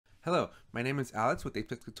Hello, my name is Alex with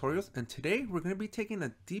Apex Tutorials, and today we're going to be taking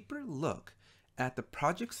a deeper look at the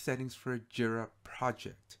project settings for a Jira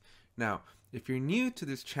project. Now, if you're new to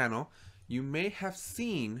this channel, you may have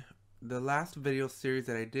seen the last video series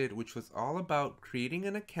that I did, which was all about creating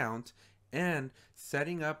an account and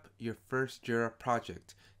setting up your first Jira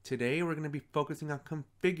project. Today, we're going to be focusing on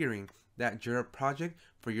configuring that Jira project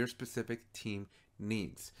for your specific team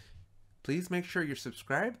needs. Please make sure you're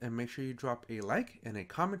subscribed and make sure you drop a like and a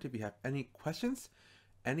comment if you have any questions.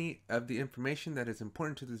 Any of the information that is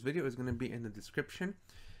important to this video is going to be in the description.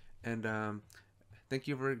 And thank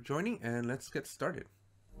you for joining, and let's get started.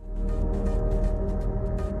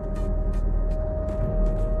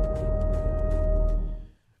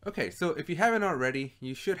 Okay, so if you haven't already,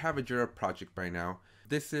 you should have a Jira project by now.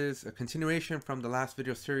 This is a continuation from the last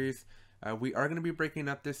video series. We are going to be breaking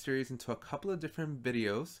up this series into a couple of different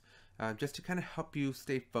videos. Just to kind of help you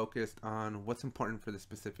stay focused on what's important for the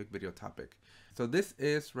specific video topic. So this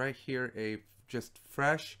is right here a just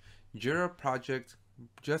fresh Jira project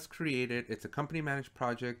just created. It's a company managed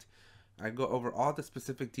project. I go over all the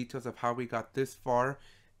specific details of how we got this far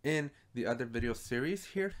in the other video series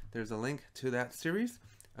here. There's a link to that series.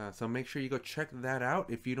 So make sure you go check that out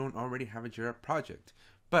if you don't already have a Jira project.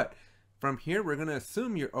 But from here, we're going to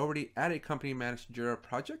assume you're already at a company managed Jira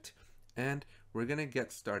project, and we're going to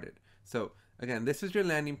get started. So again, this is your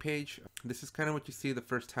landing page. This is kind of what you see the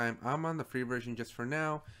first time. I'm on the free version just for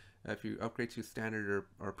now. If you upgrade to standard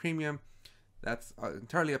or premium, that's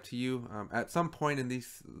entirely up to you. At some point in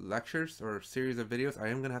these lectures or series of videos, I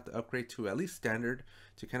am going to have to upgrade to at least standard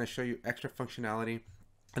to kind of show you extra functionality.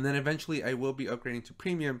 And then eventually I will be upgrading to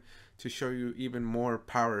premium to show you even more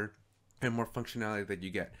power and more functionality that you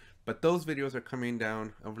get. But those videos are coming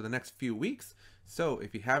down over the next few weeks. So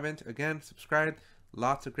if you haven't, again, subscribe.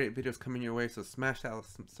 Lots of great videos coming your way, so smash that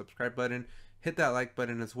subscribe button, hit that like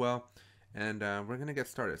button as well, and we're gonna get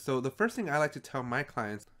started. So the first thing I like to tell my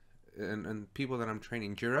clients and people that I'm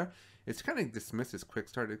training Jira is to kind of dismiss this quick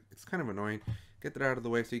start. It's kind of annoying. Get that out of the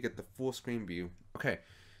way so you get the full screen view. Okay,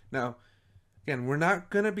 now again, we're not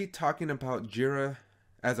gonna be talking about Jira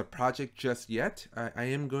as a project just yet. I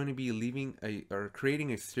am going to be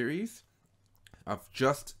creating a series of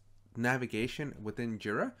just navigation within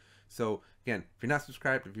Jira. So again, if you're not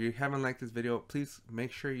subscribed, if you haven't liked this video, please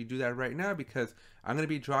make sure you do that right now, because I'm going to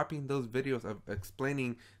be dropping those videos of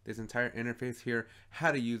explaining this entire interface here,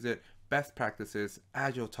 how to use it, best practices,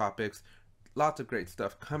 agile topics, lots of great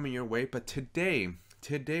stuff coming your way. But today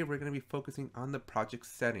we're going to be focusing on the project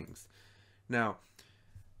settings. Now,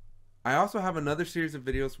 I also have another series of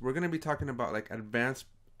videos. We're going to be talking about like advanced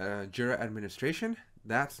Jira administration.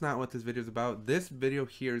 That's not what this video is about. This video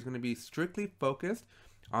here is going to be strictly focused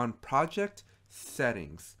on project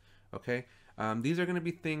settings. Okay, these are going to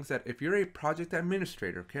be things that if you're a project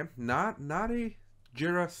administrator, okay, not a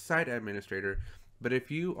Jira site administrator, but if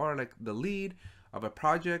you are like the lead of a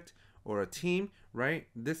project or a team, right,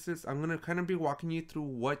 I'm going to kind of be walking you through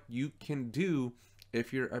what you can do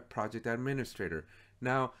if you're a project administrator.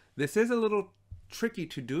 Now, this is a little tricky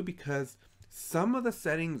to do because some of the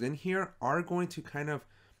settings in here are going to kind of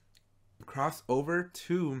cross over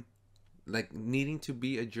to like needing to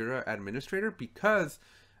be a Jira administrator because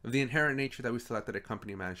of the inherent nature that we selected a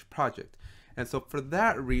company managed project. And so for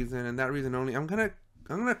that reason and that reason only, I'm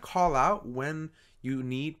gonna call out when you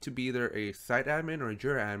need to be either a site admin or a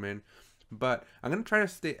Jira admin, but I'm gonna try to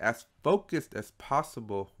stay as focused as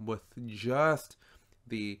possible with just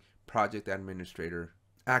the project administrator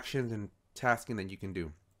actions and tasking that you can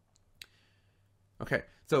do. Okay,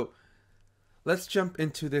 so let's jump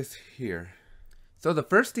into this here. So the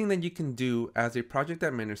first thing that you can do as a project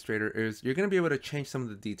administrator is you're going to be able to change some of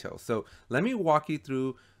the details. So let me walk you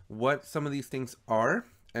through what some of these things are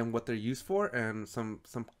and what they're used for, and some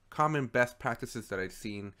common best practices that I've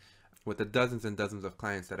seen with the dozens and dozens of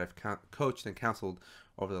clients that I've coached and counseled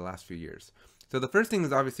over the last few years. So the first thing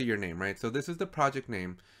is obviously your name, right? So this is the project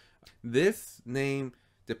name. This name,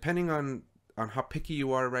 depending on how picky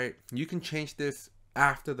you are, right, you can change this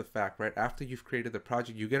after the fact, right? After you've created the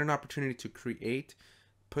project, you get an opportunity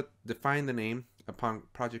to define the name upon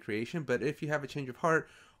project creation. But if you have a change of heart,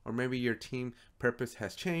 or maybe your team purpose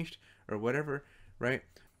has changed or whatever, right?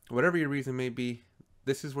 Whatever your reason may be,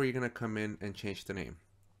 this is where you're going to come in and change the name.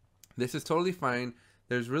 This is totally fine.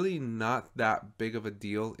 There's really not that big of a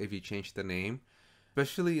deal if you change the name,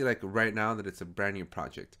 especially like right now that it's a brand new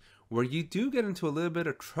project. Where you do get into a little bit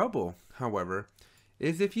of trouble, however,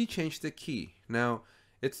 is if you change the key. Now,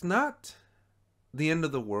 it's not the end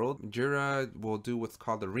of the world. Jira will do what's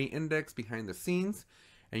called a re-index behind the scenes,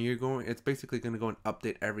 and it's basically going to go and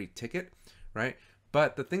update every ticket, right?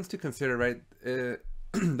 But the things to consider, right?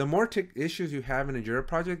 the more issues you have in a Jira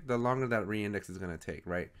project, the longer that reindex is going to take,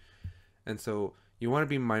 right? And so you want to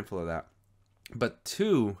be mindful of that. But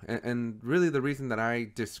two, and really the reason that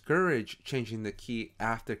I discourage changing the key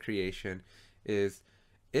after creation is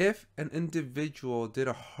if an individual did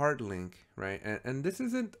a hard link, right? And this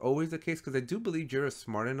isn't always the case, because I do believe Jira is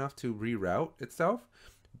smart enough to reroute itself,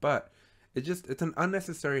 but it's an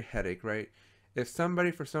unnecessary headache, right? If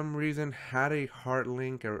somebody for some reason had a hard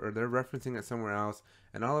link, or they're referencing it somewhere else,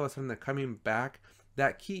 and all of a sudden they're coming back,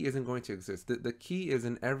 that key isn't going to exist. The key is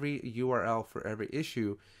in every URL for every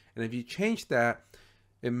issue. And if you change that,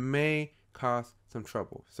 it may cause some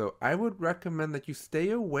trouble. So I would recommend that you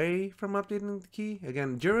stay away from updating the key.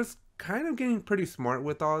 Again, Jira's kind of getting pretty smart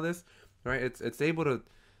with all this, right? It's able to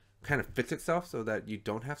kind of fix itself so that you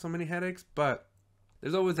don't have so many headaches, but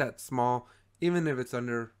there's always that small, even if it's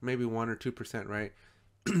under maybe 1 or 2%, right,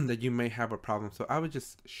 that you may have a problem. So I would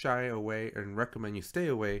just shy away and recommend you stay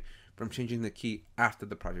away from changing the key after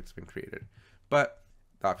the project's been created. But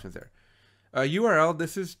the option's there. URL,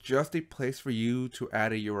 this is just a place for you to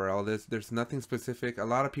add a URL. There's nothing specific. A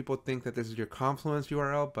lot of people think that this is your Confluence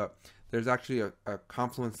URL, but there's actually a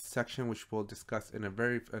Confluence section, which we'll discuss in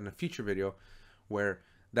a future video, where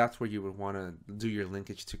that's where you would want to do your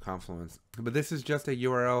linkage to Confluence. But this is just a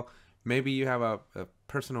URL. Maybe you have a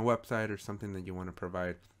personal website or something that you want to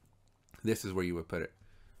provide. This is where you would put it.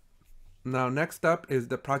 Now, next up is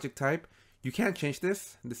the project type. You can't change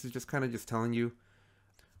this. This is just kind of just telling you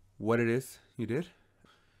what it is you did.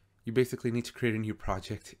 You basically need to create a new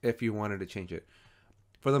project if you wanted to change it.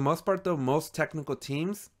 For the most part though, most technical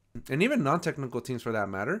teams, and even non-technical teams for that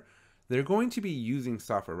matter, they're going to be using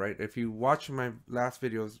software, right? If you watch my last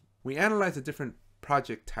videos, we analyze the different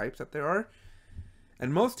project types that there are.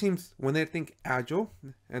 And most teams, when they think Agile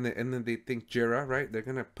and then they think Jira, right? They're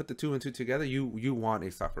gonna put the 2 and 2 together. You want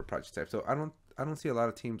a software project type. So I don't see a lot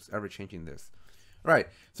of teams ever changing this. All right.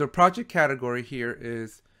 So project category here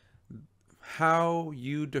is how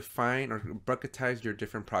you define or bucketize your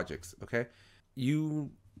different projects. Okay. You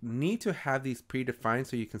need to have these predefined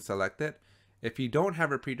so you can select it. If you don't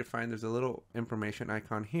have it predefined, there's a little information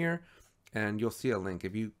icon here, and you'll see a link.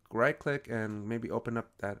 If you right click and maybe open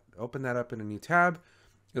that up in a new tab,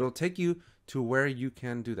 it'll take you to where you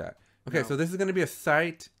can do that. Okay, so this is going to be a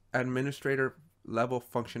site administrator level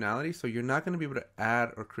functionality. So you're not going to be able to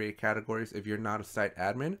add or create categories if you're not a site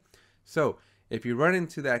admin. So if you run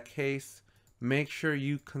into that case, make sure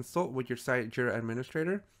you consult with your site Jira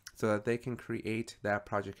administrator so that they can create that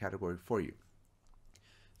project category for you.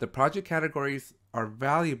 The project categories are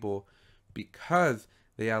valuable because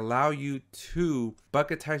they allow you to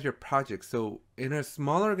bucketize your projects. So in a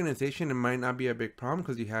small organization, it might not be a big problem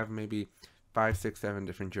because you have maybe 5, 6, 7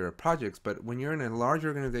 different Jira projects. But when you're in a large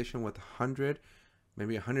organization with 100,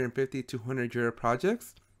 maybe 150, 200 Jira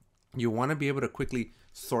projects, you want to be able to quickly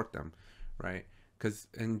sort them, right? Because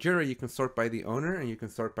in Jira, you can sort by the owner and you can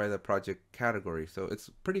sort by the project category. So it's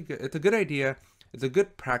pretty good. It's a good idea. It's a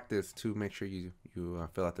good practice to make sure you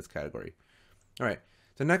fill out this category. All right.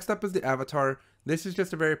 So next up is the avatar. This is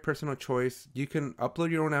just a very personal choice. You can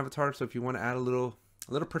upload your own avatar. So if you want to add a little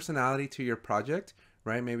personality to your project,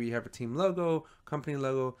 right? Maybe you have a team logo, company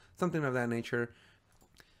logo, something of that nature.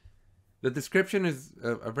 The description is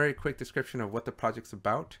a very quick description of what the project's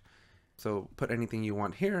about. So put anything you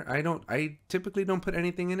want here. I typically don't put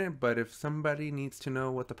anything in it, but if somebody needs to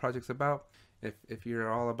know what the project's about, if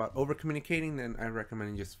you're all about over communicating, then I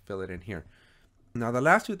recommend you just fill it in here. Now, the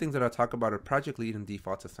last two things that I'll talk about are project lead and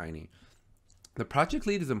default assignee. The project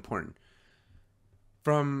lead is important.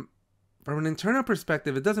 From an internal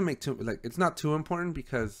perspective, it doesn't make it's not too important,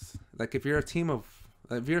 because like if you're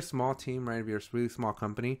a small team, right? If you're a really small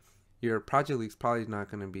company, your project lead's probably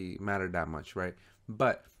not going to matter that much, right?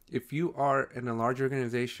 But if you are in a large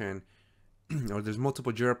organization or there's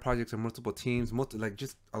multiple Jira projects and multiple teams,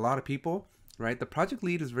 just a lot of people, right? The project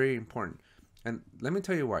lead is very important. And let me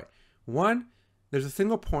tell you why. One, there's a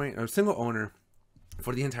single point or single owner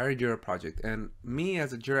for the entire Jira project. And me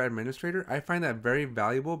as a Jira administrator, I find that very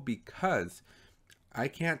valuable because I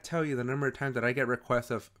can't tell you the number of times that I get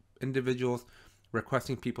requests of individuals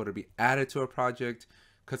requesting people to be added to a project,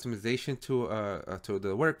 customization to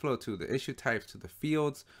the workflow, to the issue types, to the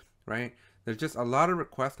fields, right? There's just a lot of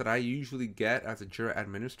requests that I usually get as a Jira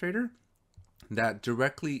administrator that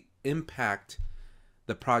directly impact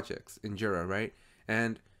the projects in Jira, right?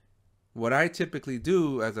 And what I typically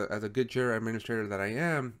do as a good Jira administrator that I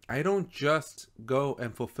am, I don't just go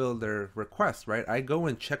and fulfill their requests, right? I go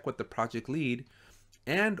and check with the project lead,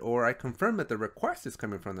 or I confirm that the request is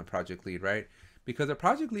coming from the project lead, right? Because the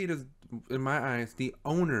project lead is, in my eyes, the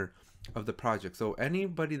owner of the project. So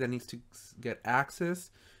anybody that needs to get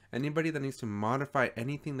access, anybody that needs to modify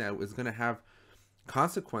anything that is going to have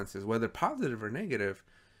consequences, whether positive or negative,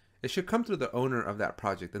 it should come through the owner of that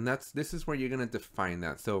project. And this is where you're going to define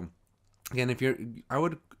that. So again, I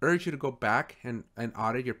would urge you to go back and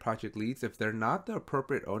audit your project leads. If they're not the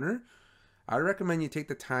appropriate owner, I recommend you take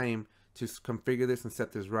the time to configure this and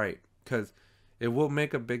set this right, because it will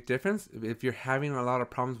make a big difference. If you're having a lot of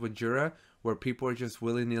problems with Jira where people are just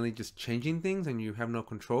willy-nilly just changing things and you have no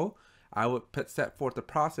control, I would set forth a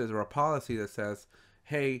process or a policy that says,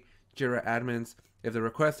 hey, Jira admins, if the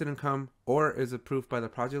request didn't come or is approved by the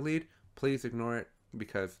project lead, please ignore it,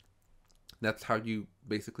 because that's how you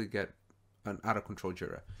basically get an out of control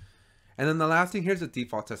Jira. And then the last thing, here's the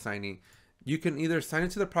default assigning. You can either assign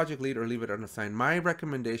it to the project lead or leave it unassigned. My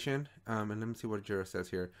recommendation, and let me see what Jira says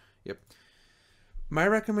here. Yep. My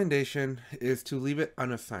recommendation is to leave it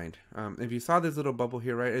unassigned. If you saw this little bubble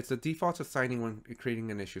here, right, it's the default assigning when creating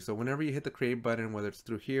an issue. So whenever you hit the create button, whether it's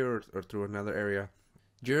through here or through another area,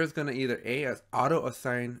 Jira is going to either auto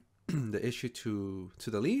assign the issue to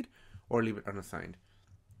the lead or leave it unassigned.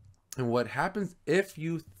 And what happens if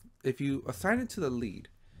you assign it to the lead,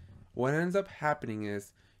 what ends up happening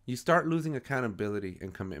is you start losing accountability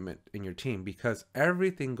and commitment in your team, because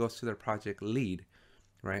everything goes to their project lead,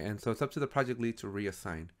 right? And so it's up to the project lead to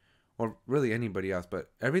reassign, or really anybody else, but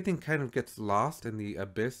everything kind of gets lost in the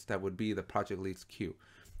abyss that would be the project lead's queue,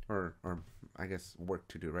 or I guess work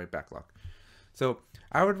to do, right? Backlog. So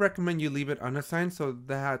I would recommend you leave it unassigned so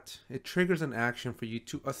that it triggers an action for you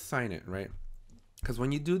to assign it, right? Because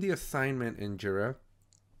when you do the assignment in Jira,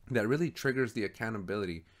 that really triggers the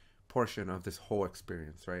accountability portion of this whole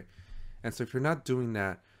experience, right? And so if you're not doing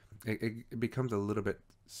that, it becomes a little bit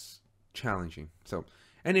challenging. So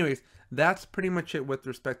anyways, that's pretty much it with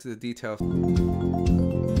respect to the details.